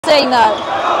saying that.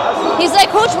 He's like,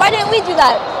 Coach, why didn't we do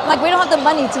that? I'm like, we don't have the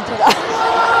money to do that.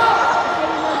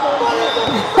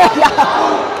 Yeah.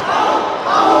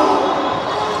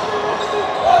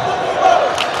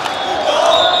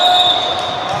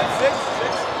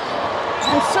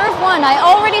 And serve one. I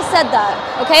already said that.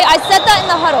 Okay, I said that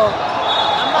in the huddle.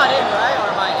 I'm not in, right?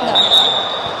 Or am I in? No.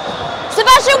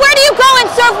 Sebastian, where do you go in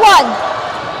serve one?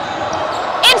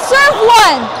 In serve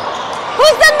one.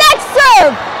 Who's the next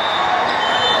serve?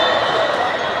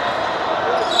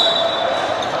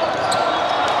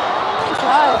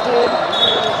 Dude.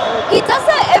 He does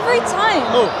that every time.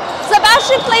 Oh.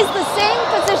 Sebastian plays the same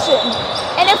position.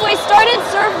 And if we started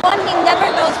serve one, he never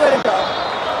knows where to go. I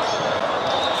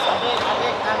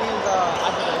think that means I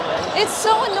should have ready. It's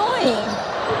so annoying.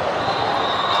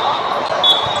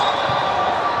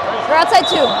 We're outside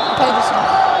too. Okay, just...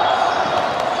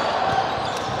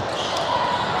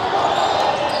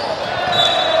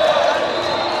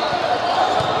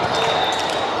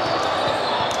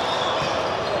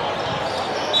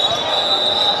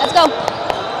 Let's go.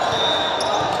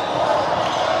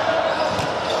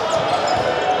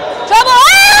 Trouble!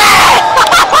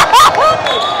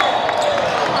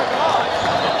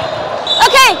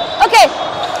 Okay.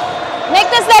 Make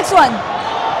this next one.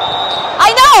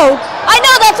 I know,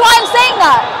 that's why I'm saying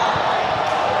that.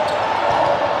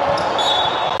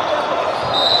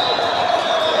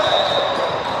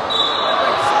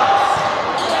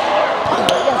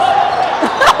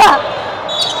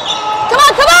 Come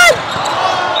on!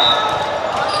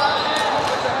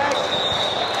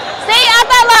 Stay at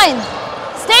that line.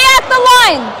 Stay at the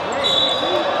line.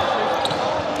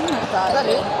 Oh my God,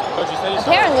 dude.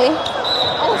 Apparently.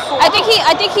 I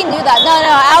think he knew that. No,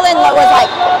 Alan was like,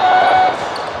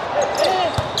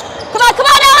 come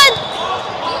on, Alan!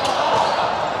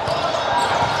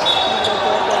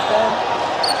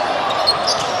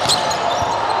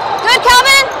 Good,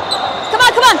 Calvin! Come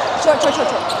on! Short.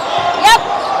 Yep.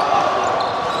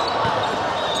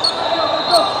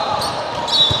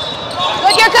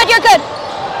 Good, you're good.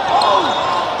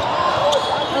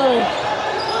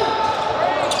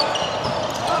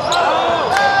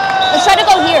 Let's try to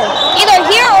go here. Either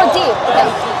here or deep. Okay.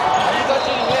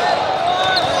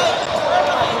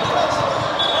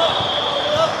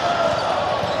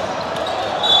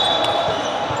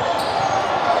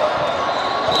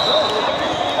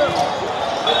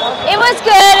 It was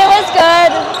good.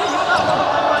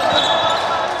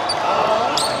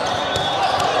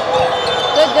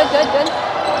 Good.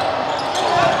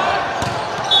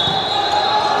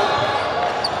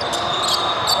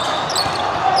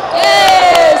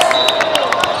 Yes!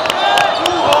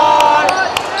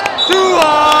 Too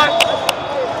hard!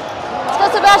 Let's go,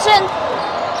 Sebastian.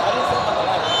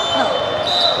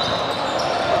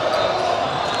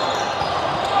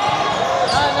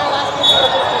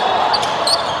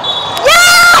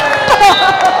 Yeah!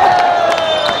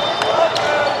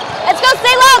 Let's go,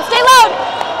 stay loud.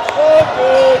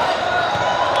 Okay.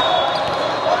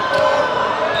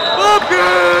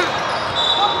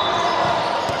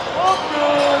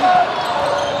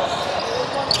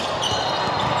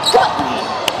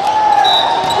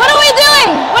 What are we doing?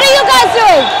 What are you guys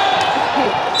doing?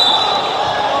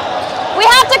 We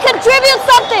have to contribute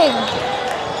something.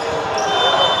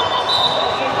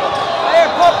 Hey,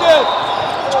 pumpkin!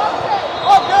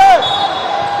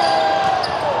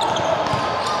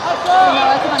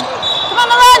 Come on,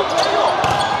 Milan.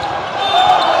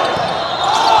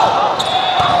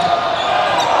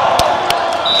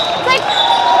 Like,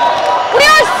 we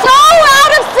are so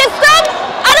out of system.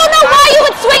 I don't know why you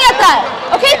would swing at that.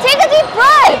 Okay, take a deep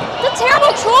breath. It's a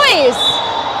terrible choice.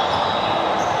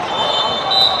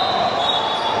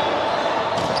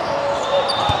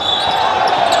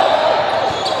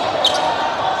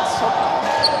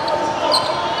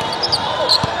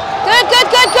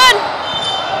 Good.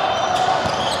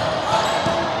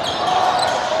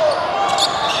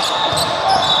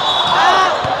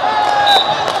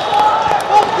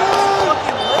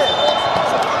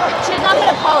 She's not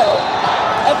gonna call it.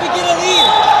 If we get a lead.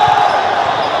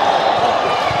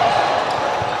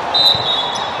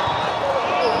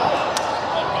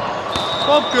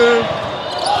 Pumpkin.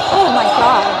 Oh my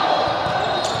God.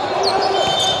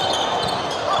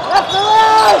 Left and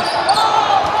right.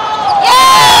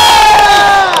 Yeah!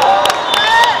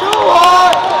 Too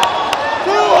hard.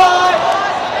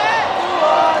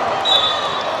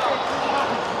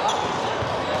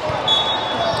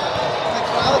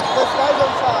 Those guys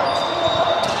on socks.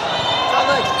 I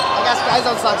got guys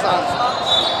on socks on.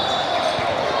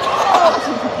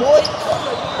 Boy.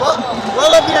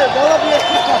 Roll up here.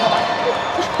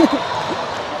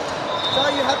 So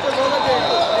you have to roll up here.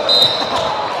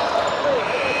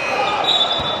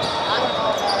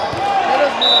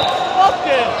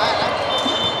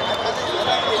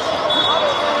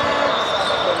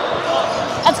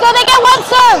 one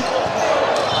serve.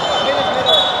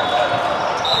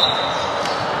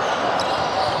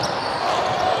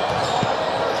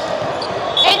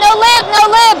 Hey, no lib, no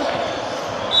lib.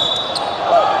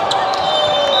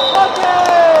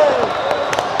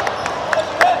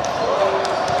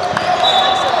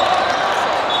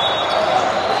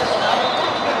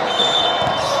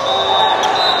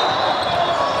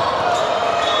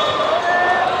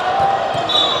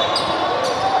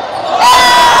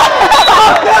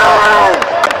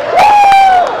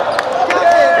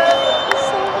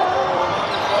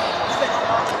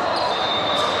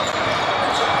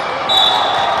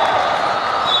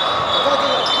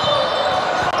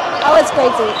 That was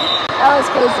crazy. That was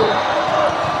crazy.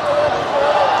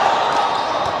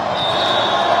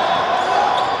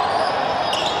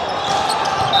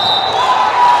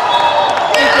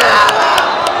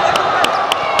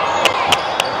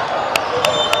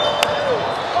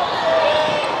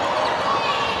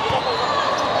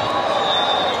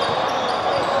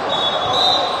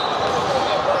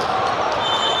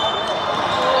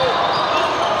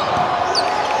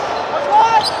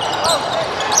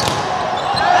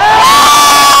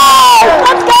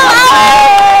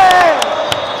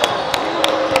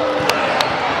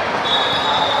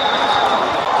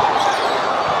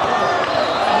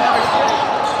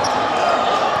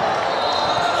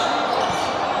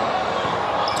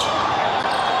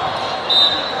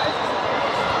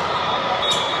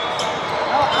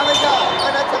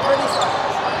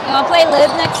 You want to play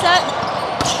lib next set?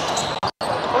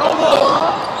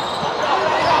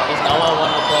 Does Noah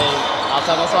want to play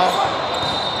outside this one?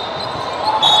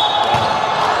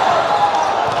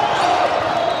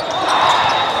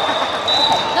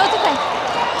 No, it's okay.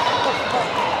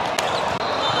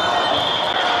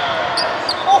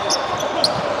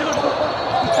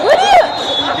 What are you?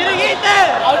 Didn't eat that!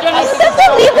 I said to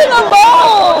leave him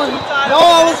alone. No,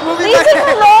 I was moving Leave back him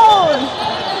there. alone.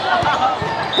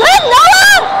 Good, Noah!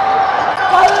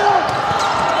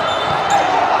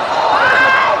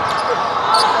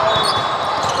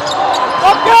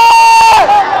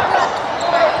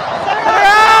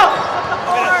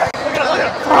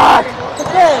 Fuck.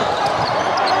 Okay.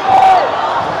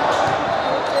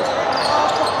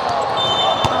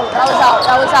 That was out.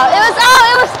 That was out. It was out.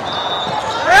 It was.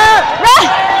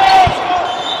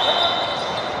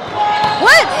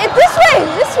 What? This way.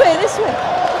 This way. This way.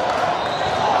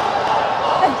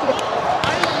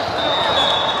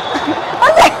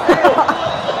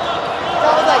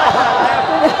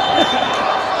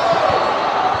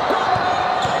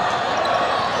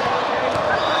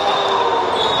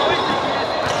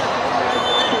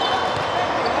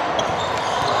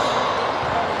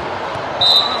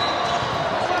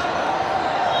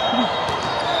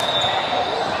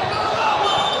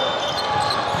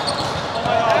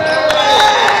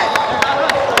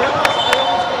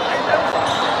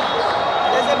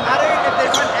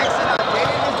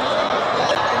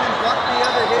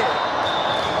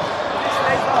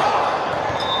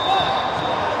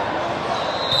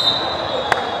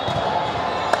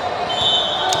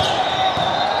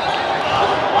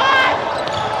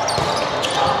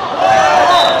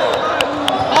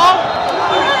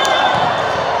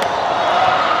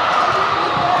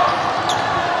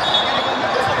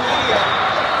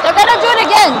 They're gonna do it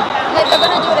again. They're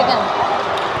gonna do it again.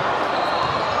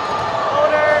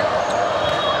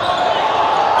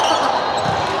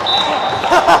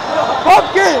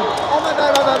 Pumpkin! Oh my god,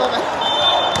 my bad, my bad.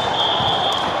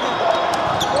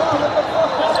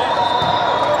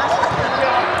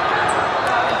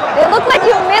 It looked like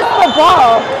you missed the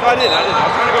ball. No, I did. I was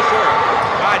trying to go short.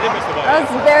 No, I did miss the ball. That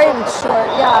was very short,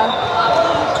 yeah.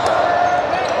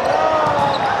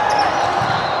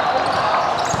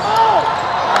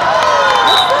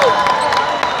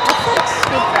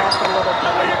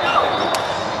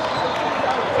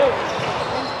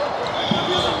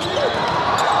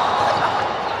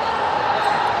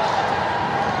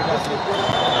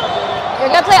 You're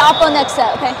gonna play oppo next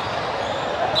set, okay?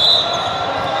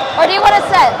 Or do you want to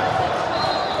set?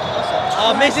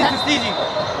 Mason Prestige.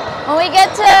 When we get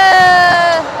to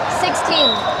 16,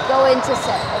 go into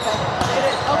set, okay?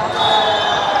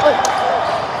 Oh.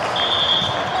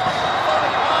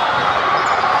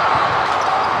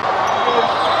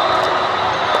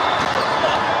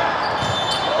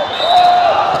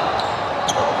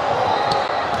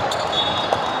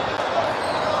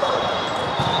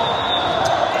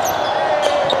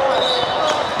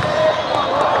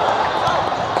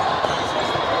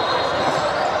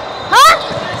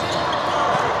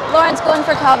 Lawrence going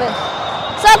for Calvin.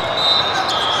 Sup?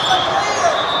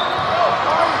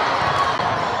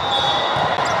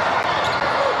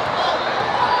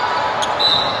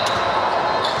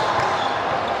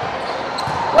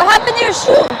 your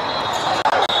shoe?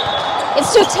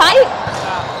 It's too tight?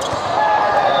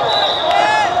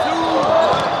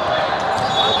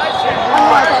 One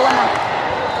more, okay, one more.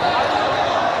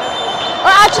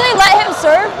 Or actually let him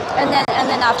serve and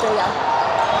then after, yeah.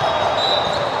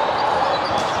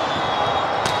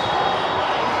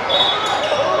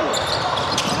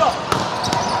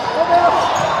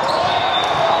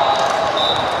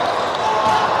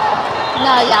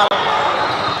 No, yeah.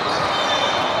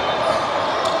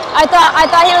 I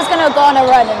thought he was gonna go on a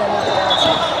run and then he did.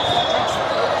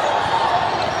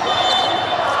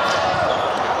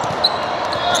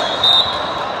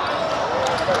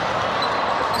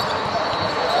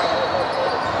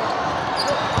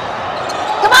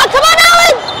 Come on,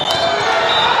 Alan!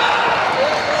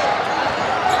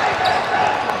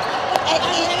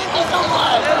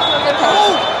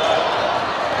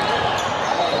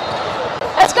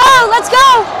 Let's go! Let's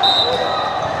go!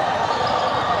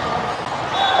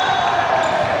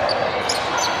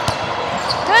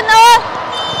 Good, Noah!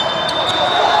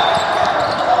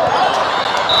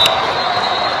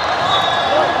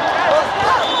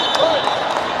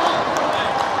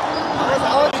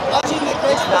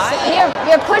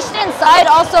 You're pushed inside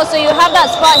also, so you have that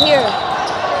spot here.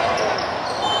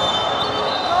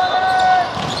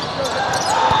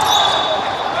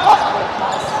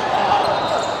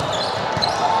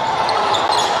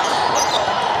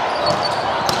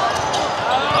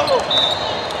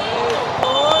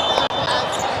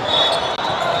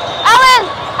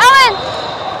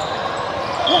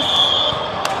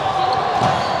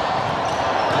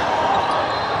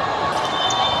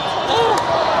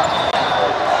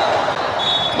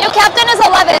 Captain is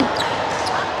 11.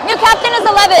 New captain is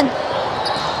 11.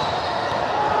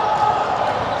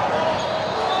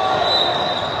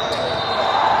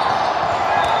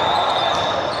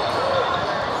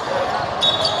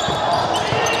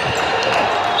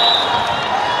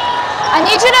 I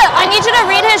need you to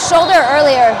read his shoulder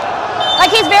earlier.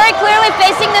 Like he's very clearly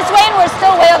facing this way and we're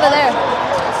still way over there.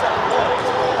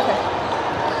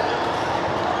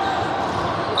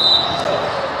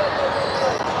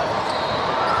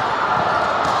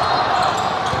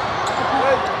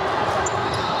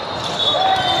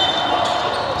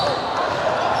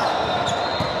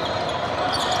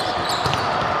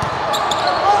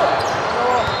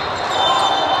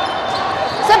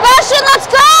 Sebastian, let's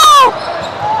go!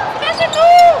 Sebastian,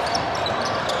 move!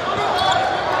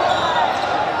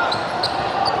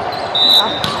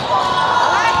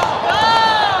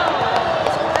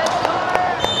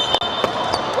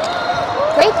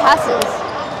 Great passes.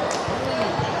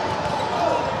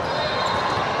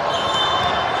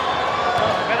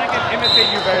 I can imitate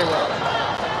you very well.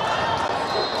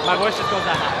 My voice just goes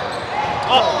that high.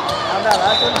 Oh! I'm not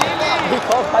laughing. He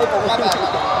called Piper. My bad.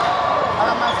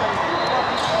 I'm not saying.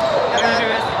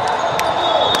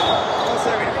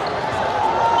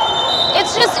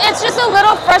 It's just a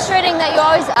little frustrating that you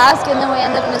always ask and then we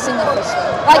end up missing the first one.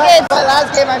 Like it's my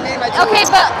last game I made my team. Okay,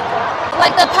 but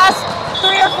like the past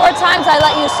 3 or 4 times I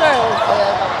let you serve,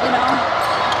 you know.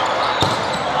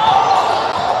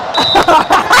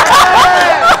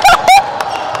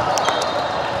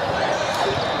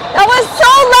 That was so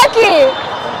lucky.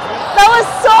 That was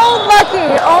so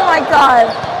lucky. Oh my god.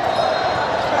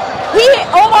 He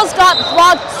almost got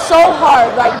blocked so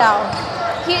hard right now.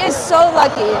 He is so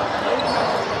lucky.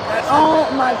 Oh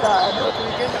my god.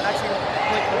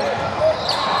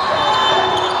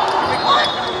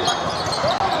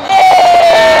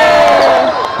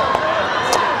 Hey!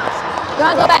 You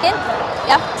wanna go back in?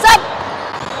 Yeah. Sub!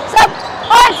 Sub!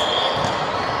 On!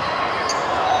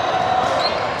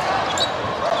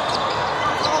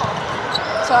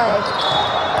 Sorry.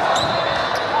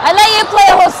 I let you play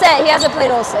a whole set. He hasn't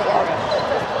played a whole set yet.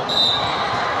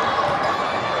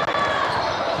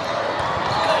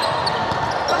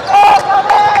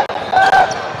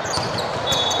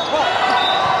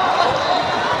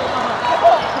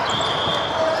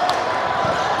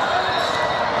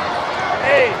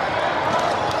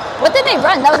 What did they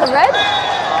run? That was a red?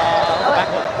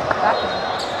 Backward.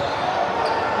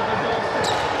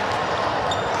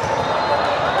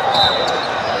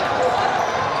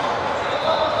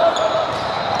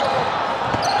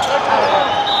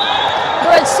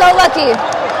 We're so lucky. I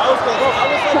was like,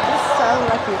 this sound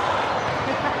lucky.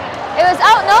 It was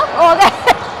out, no? Oh, okay.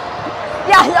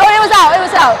 Yeah, oh, it was out. It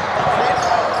was out.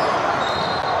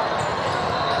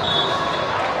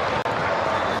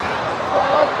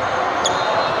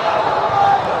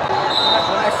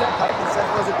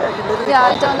 Yeah,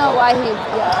 I don't know why he,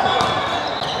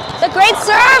 yeah. The great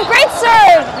serve, great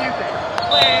serve!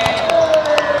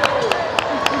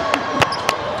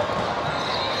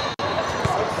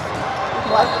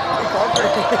 What?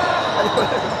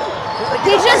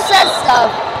 He just said stuff.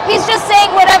 He's just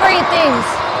saying whatever he thinks.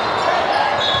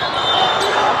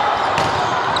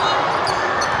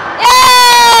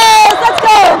 Yes! Let's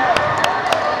go!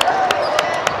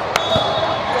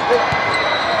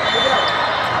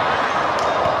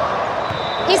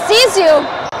 He sees you.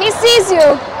 He sees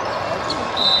you.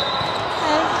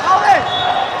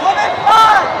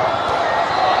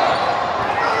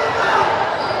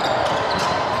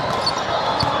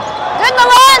 Good,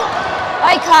 Milan.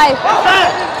 Hi, Kai.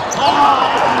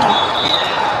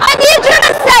 I need you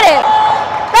to set it.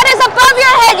 That is above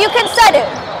your head. You can set it.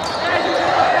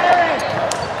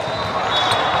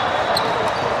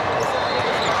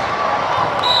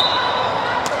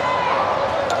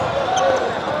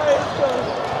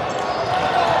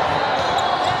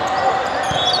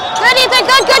 Good, Ethan.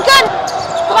 Good, good, good.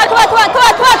 Come on, come on, come on, come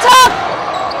on, come on, Tom.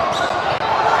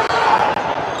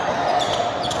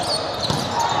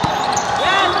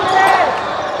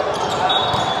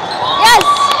 Yes.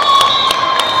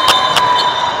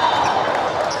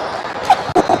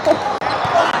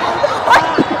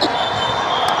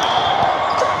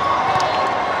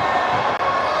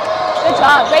 Good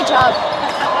job, great job.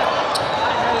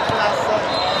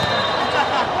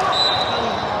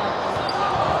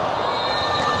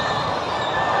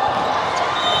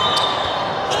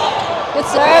 Good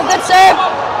serve, good serve.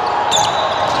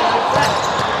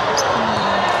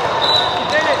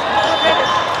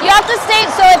 You have to stay,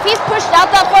 so if he's pushed out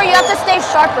that far, you have to stay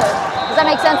sharper. Does that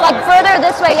make sense? Like further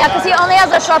this way, yeah, because he only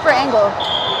has a sharper angle.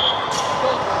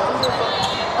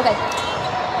 Okay.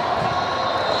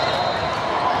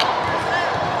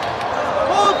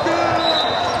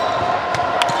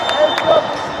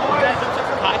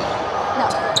 No.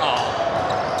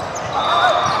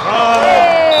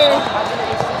 Hey.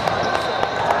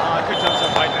 I could jump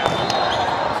some right now.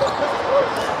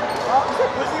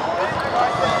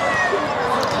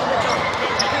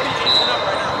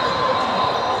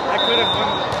 I could have won.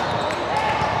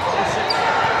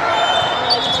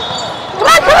 Come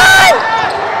on, come on!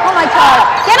 Oh my God.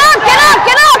 Get up, get up,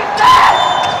 get up!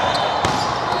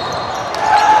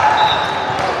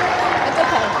 It's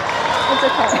okay. It's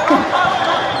okay.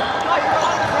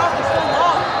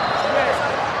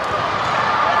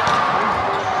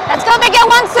 Let's go make it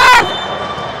one serve!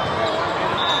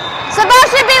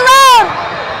 Sebastian, be low!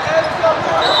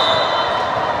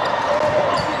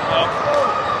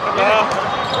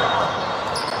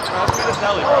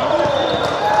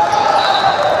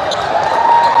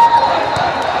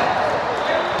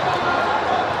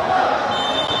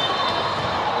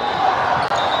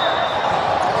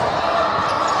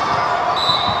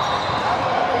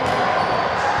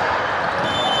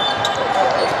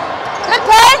 Good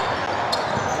play!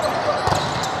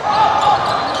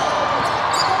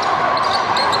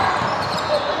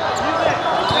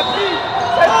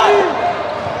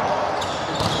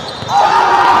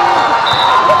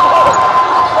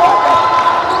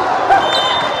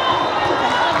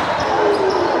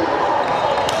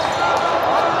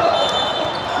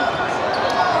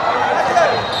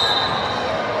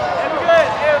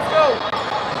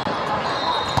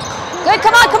 Good,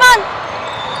 come on, come on!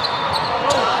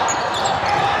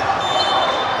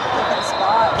 Different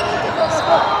spot, really different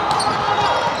spot.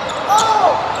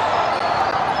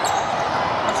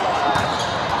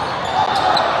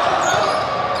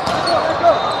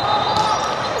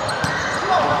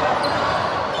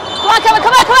 Come on, come on,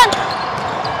 come on, come on!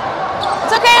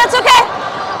 It's okay, it's okay!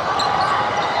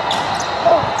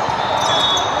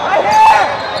 Right here!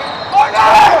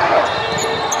 Corner!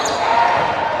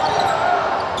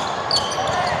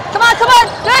 Come on, come on!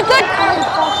 Good, good! Oh, you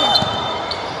fucking.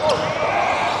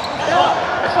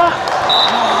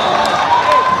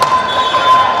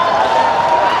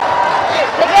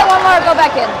 They get one more, go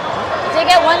back in. If they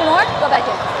get one more, go back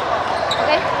in.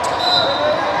 Okay?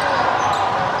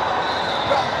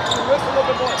 Lift a little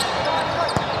bit more.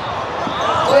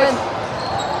 Good.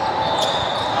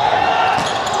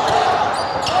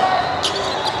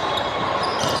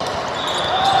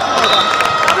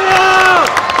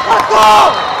 Let's go!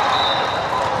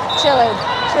 Chilling,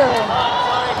 chilling.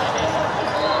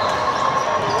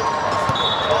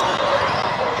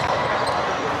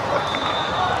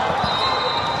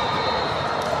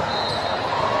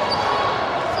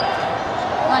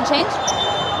 You want to change?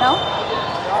 No?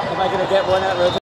 Am I going to get one at rotation?